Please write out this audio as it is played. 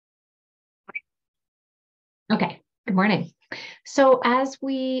Okay, good morning. So, as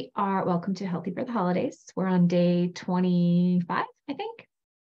we are, welcome to Healthy for the Holidays. We're on day 25, I think.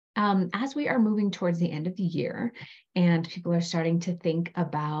 As we are moving towards the end of the year and people are starting to think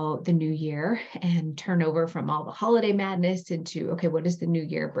about the new year and turn over from all the holiday madness into, okay, what does the new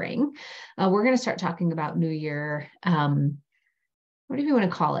year bring? We're going to start talking about new year. What do you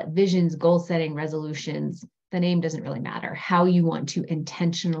want to call it? Visions, goal setting, resolutions. The name doesn't really matter. How you want to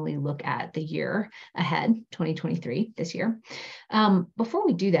intentionally look at the year ahead, 2023, this year. Before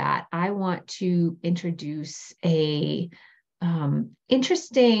we do that, I want to introduce a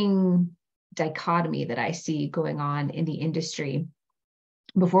interesting dichotomy that I see going on in the industry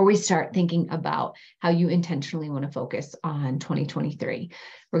before we start thinking about how you intentionally want to focus on 2023.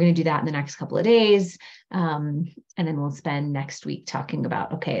 We're going to do that in the next couple of days. And then we'll spend next week talking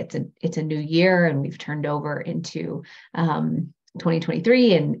about, okay, it's a new year and we've turned over into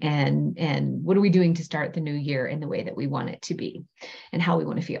 2023 and what are we doing to start the new year in the way that we want it to be and how we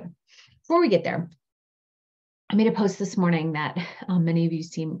want to feel. Before we get there, I made a post this morning that many of you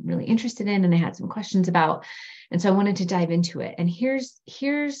seem really interested in, and I had some questions about. And so I wanted to dive into it. And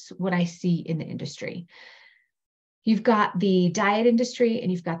here's what I see in the industry. You've got the diet industry and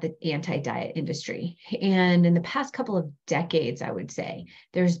you've got the anti-diet industry. And in the past couple of decades, I would say,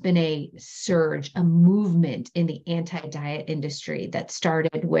 there's been a surge, a movement in the anti-diet industry that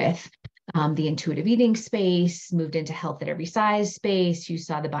started with the intuitive eating space, moved into health at every size space. You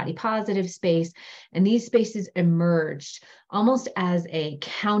saw the body positive space, and these spaces emerged almost as a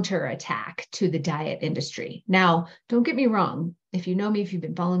counterattack to the diet industry. Now, don't get me wrong. If you know me, if you've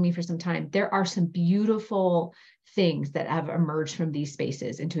been following me for some time, there are some beautiful things that have emerged from these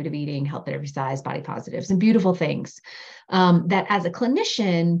spaces: intuitive eating, health at every size, body positive, some beautiful things that as a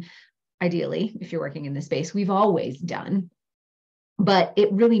clinician, ideally, if you're working in this space, we've always done. But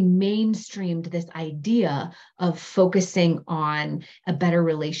it really mainstreamed this idea of focusing on a better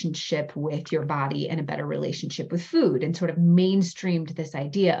relationship with your body and a better relationship with food, and sort of mainstreamed this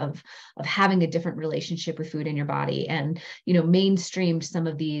idea of having a different relationship with food in your body, and, mainstreamed some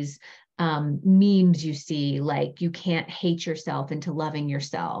of these memes you see, like you can't hate yourself into loving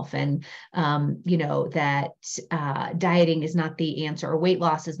yourself, and that dieting is not the answer, or weight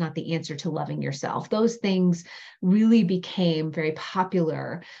loss is not the answer to loving yourself. Those things really became very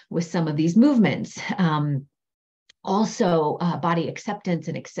popular with some of these movements. Also, body acceptance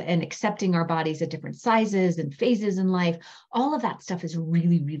and accepting our bodies at different sizes and phases in life. All of that stuff is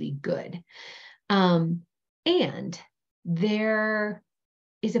really, really good. And there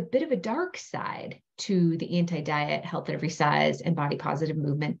is a bit of a dark side to the anti-diet, health at every size, and body positive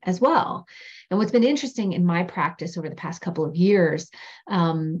movement as well. And what's been interesting in my practice over the past couple of years,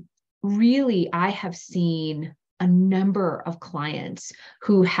 really, I have seen a number of clients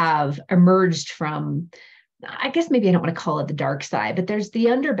who have emerged from, I guess maybe I don't want to call it the dark side, but there's the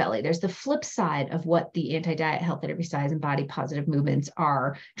underbelly. There's the flip side of what the anti-diet, health at every size, and body positive movements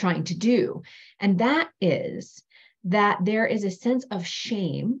are trying to do. And that is that there is a sense of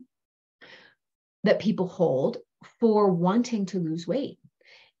shame that people hold for wanting to lose weight.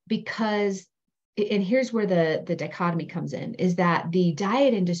 Because, and here's where the dichotomy comes in, is that the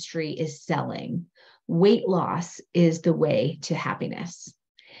diet industry is selling weight loss is the way to happiness.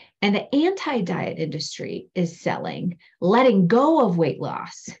 And the anti-diet industry is selling letting go of weight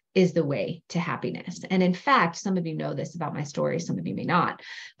loss is the way to happiness. And in fact, some of you know this about my story, some of you may not.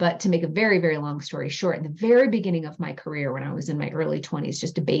 But to make a very, very long story short, in the very beginning of my career, when I was in my early 20s,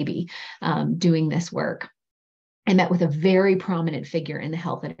 just a baby doing this work, I met with a very prominent figure in the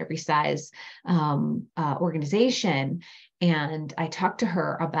health at every size organization. And I talked to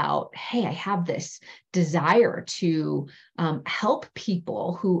her about, hey, I have this desire to help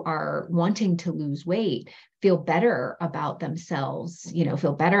people who are wanting to lose weight feel better about themselves,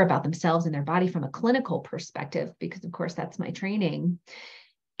 feel better about themselves and their body from a clinical perspective, because of course that's my training,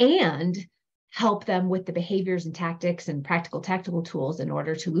 and help them with the behaviors and tactics and practical tactical tools in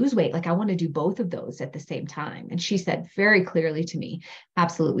order to lose weight. Like, I want to do both of those at the same time. And she said very clearly to me,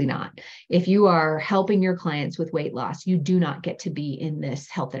 absolutely not. If you are helping your clients with weight loss, you do not get to be in this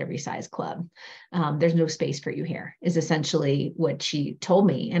health at every size club. There's no space for you here, is essentially what she told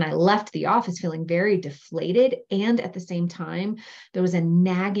me. And I left the office feeling very deflated. And at the same time, there was a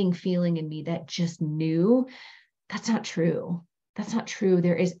nagging feeling in me that just knew that's not true. That's not true.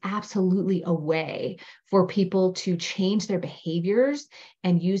 There is absolutely a way for people to change their behaviors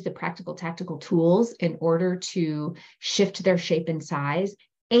and use the practical tactical tools in order to shift their shape and size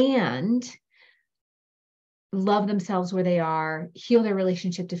and love themselves where they are, heal their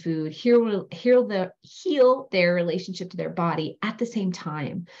relationship to food, heal their relationship to their body at the same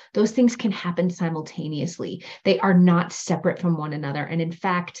time. Those things can happen simultaneously. They are not separate from one another. And in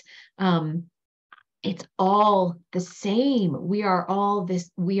fact, it's all the same. We are all this,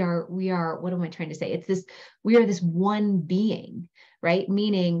 we are, what am I trying to say? It's this, we are this one being, right?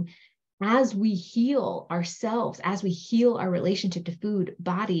 Meaning, as we heal ourselves, as we heal our relationship to food,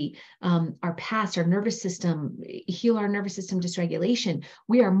 body, our past, our nervous system, heal our nervous system dysregulation,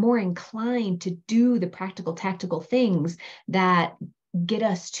 we are more inclined to do the practical, tactical things that get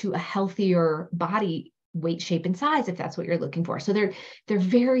us to a healthier body, weight, shape, and size, if that's what you're looking for. So they're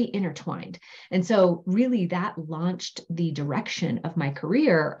very intertwined. And so really that launched the direction of my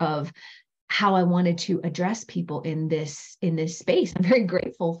career of how I wanted to address people in this space. I'm very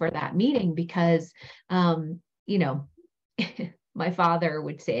grateful for that meeting because, you know, my father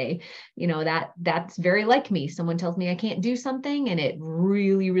would say, you know, that's very like me. Someone tells me I can't do something and it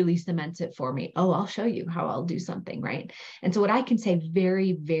really, really cements it for me. Oh, I'll show you how I'll do something. Right. And so what I can say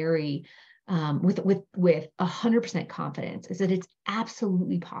very, very with 100% confidence is that it's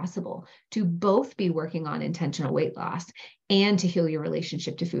absolutely possible to both be working on intentional weight loss and to heal your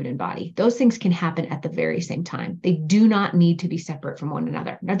relationship to food and body. Those things can happen at the very same time. They do not need to be separate from one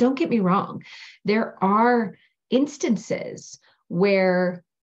another. Now, don't get me wrong. There are instances where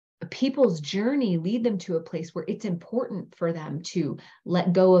people's journey lead them to a place where it's important for them to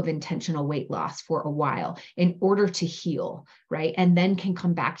let go of intentional weight loss for a while in order to heal, right? And then can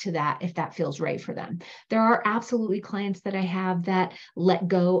come back to that if that feels right for them. There are absolutely clients that I have that let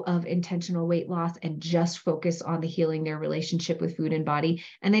go of intentional weight loss and just focus on the healing their relationship with food and body,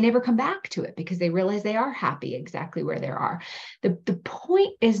 and they never come back to it because they realize they are happy exactly where they are. The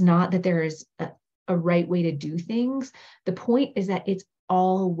point is not that there is a right way to do things. The point is that it's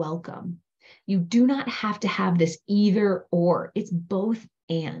all welcome. You do not have to have this either or. It's both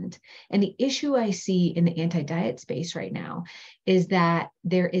and. And the issue I see in the anti-diet space right now is that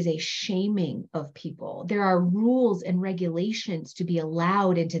there is a shaming of people. There are rules and regulations to be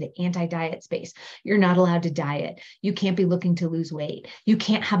allowed into the anti-diet space. You're not allowed to diet. You can't be looking to lose weight. You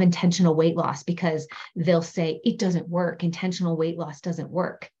can't have intentional weight loss because they'll say it doesn't work. Intentional weight loss doesn't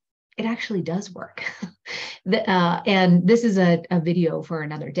work. It actually does work. And this is a video for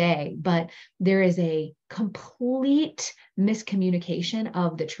another day, but there is a complete miscommunication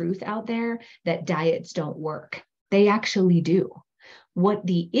of the truth out there that diets don't work. They actually do. What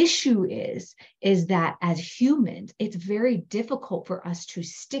the issue is that as humans, it's very difficult for us to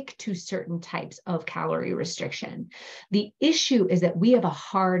stick to certain types of calorie restriction. The issue is that we have a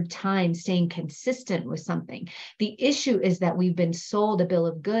hard time staying consistent with something. The issue is that we've been sold a bill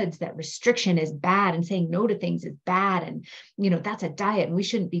of goods that restriction is bad and saying no to things is bad. And, you know, that's a diet and we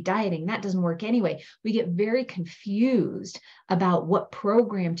shouldn't be dieting. That doesn't work anyway. We get very confused about what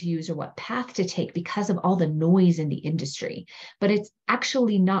program to use or what path to take because of all the noise in the industry. But it's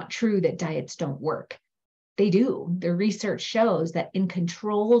actually not true that diets don't work. They do. The research shows that in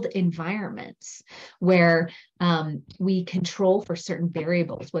controlled environments where we control for certain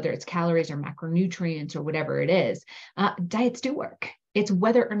variables, whether it's calories or macronutrients or whatever it is, diets do work. It's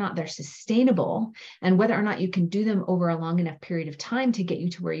whether or not they're sustainable and whether or not you can do them over a long enough period of time to get you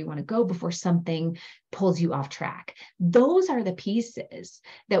to where you want to go before something pulls you off track. Those are the pieces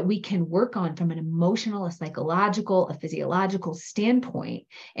that we can work on from an emotional, a psychological, a physiological standpoint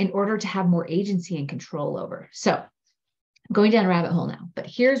in order to have more agency and control over. So I'm going down a rabbit hole now, but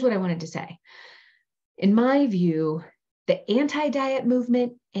here's what I wanted to say. In my view, the anti-diet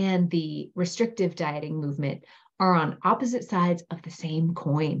movement and the restrictive dieting movement are on opposite sides of the same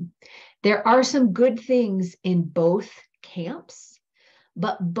coin. There are some good things in both camps,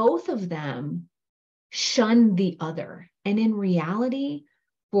 but both of them shun the other. And in reality,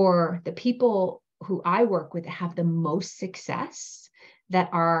 for the people who I work with that have the most success, that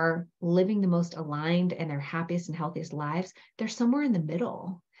are living the most aligned and their happiest and healthiest lives, they're somewhere in the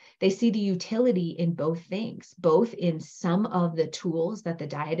middle. They see the utility in both things, both in some of the tools that the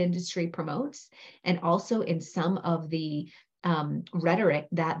diet industry promotes, and also in some of the rhetoric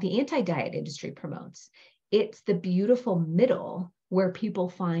that the anti-diet industry promotes. It's the beautiful middle where people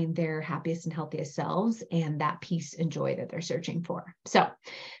find their happiest and healthiest selves and that peace and joy that they're searching for. So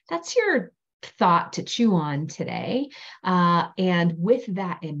that's your thought to chew on today. And with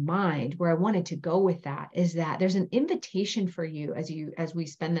that in mind, where I wanted to go with that is that there's an invitation for you as we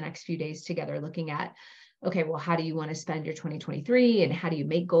spend the next few days together looking at, okay, well, how do you want to spend your 2023 and how do you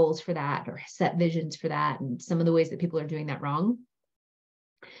make goals for that or set visions for that? And some of the ways that people are doing that wrong.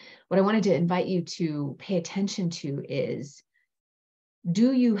 What I wanted to invite you to pay attention to is,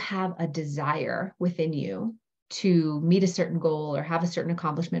 do you have a desire within you to meet a certain goal or have a certain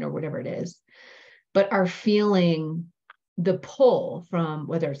accomplishment or whatever it is, but are feeling the pull from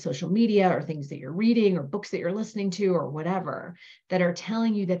whether it's social media or things that you're reading or books that you're listening to or whatever, that are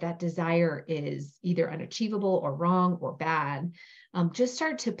telling you that that desire is either unachievable or wrong or bad, just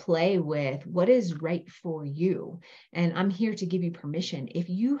start to play with what is right for you. And I'm here to give you permission. If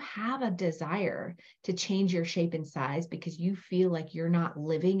you have a desire to change your shape and size because you feel like you're not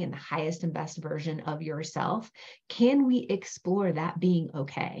living in the highest and best version of yourself, can we explore that being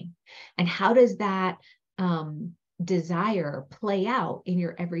okay? And how does that desire play out in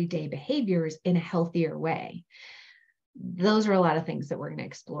your everyday behaviors in a healthier way? Those are a lot of things that we're going to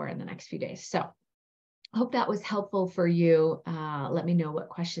explore in the next few days. So I hope that was helpful for you. Let me know what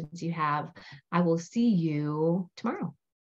questions you have. I will see you tomorrow.